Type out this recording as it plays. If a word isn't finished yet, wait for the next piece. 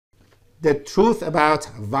The truth about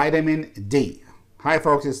vitamin D. Hi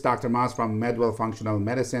folks, it's Dr. Moss from Medwell Functional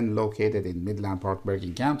Medicine located in Midland Park,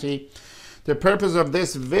 Bergen County. The purpose of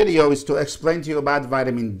this video is to explain to you about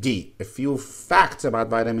vitamin D, a few facts about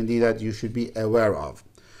vitamin D that you should be aware of.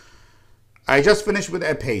 I just finished with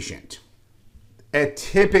a patient, a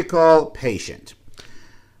typical patient.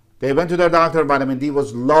 They went to their doctor, vitamin D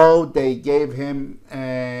was low, they gave him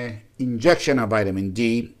an injection of vitamin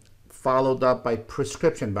D, followed up by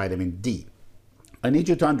prescription vitamin D. I need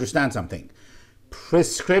you to understand something.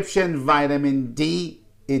 Prescription vitamin D,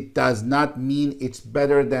 it does not mean it's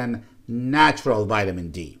better than natural vitamin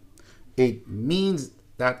D. It means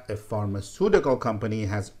that a pharmaceutical company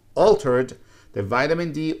has altered the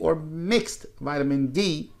vitamin D or mixed vitamin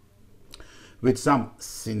D with some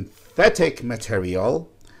synthetic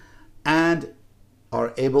material and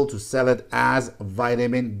are able to sell it as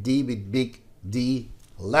vitamin D with big D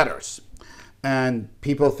letters. And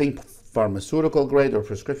people think pharmaceutical grade or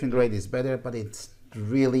prescription grade is better, but it's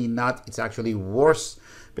really not. It's actually worse.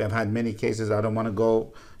 We have had many cases. I don't want to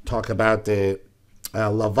go talk about the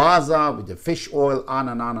Lavazza with the fish oil, on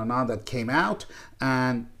and on and on, that came out,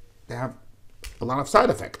 and they have a lot of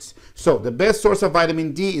side effects. So the best source of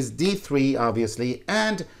vitamin D is D3, obviously,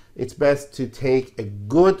 and it's best to take a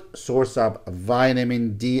good source of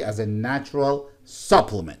vitamin D as a natural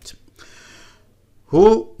supplement.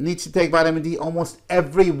 Who needs to take vitamin D? Almost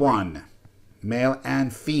everyone, male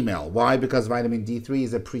and female. Why? Because vitamin D3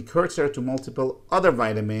 is a precursor to multiple other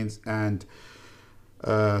vitamins and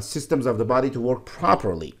systems of the body to work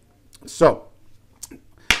properly. So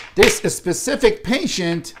this specific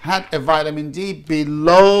patient had a vitamin D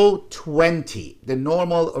below 20. The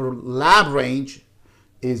normal or lab range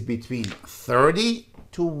is between 30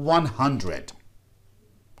 to 100.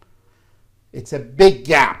 It's a big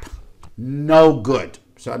gap. No good.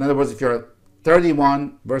 So in other words, if you're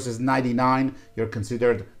 31 versus 99, you're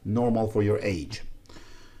considered normal for your age.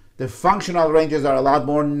 The functional ranges are a lot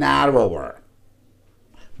more narrower.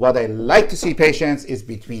 What I like to see patients is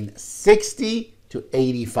between 60 to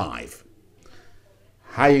 85.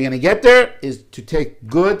 How you're going to get there is to take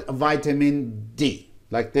good vitamin D,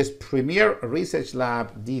 like this Premier Research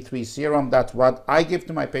Lab D3 serum. That's what I give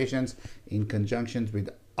to my patients in conjunction with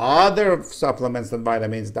other supplements and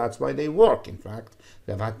vitamins. That's why they work. In fact,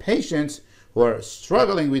 we've had patients who are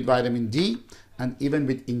struggling with vitamin D and even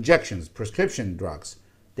with injections, prescription drugs.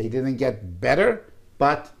 They didn't get better,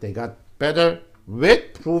 but they got better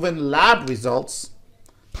with proven lab results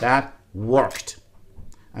that worked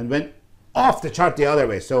and went off the chart the other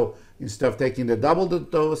way. So instead of taking the double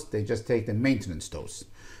dose, they just take the maintenance dose.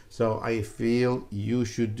 So I feel you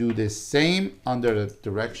should do the same under the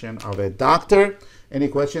direction of a doctor. Any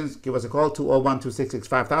questions, give us a call,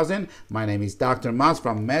 201-266-5000. My name is Dr. Moss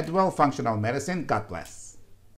from Medwell Functional Medicine. God bless.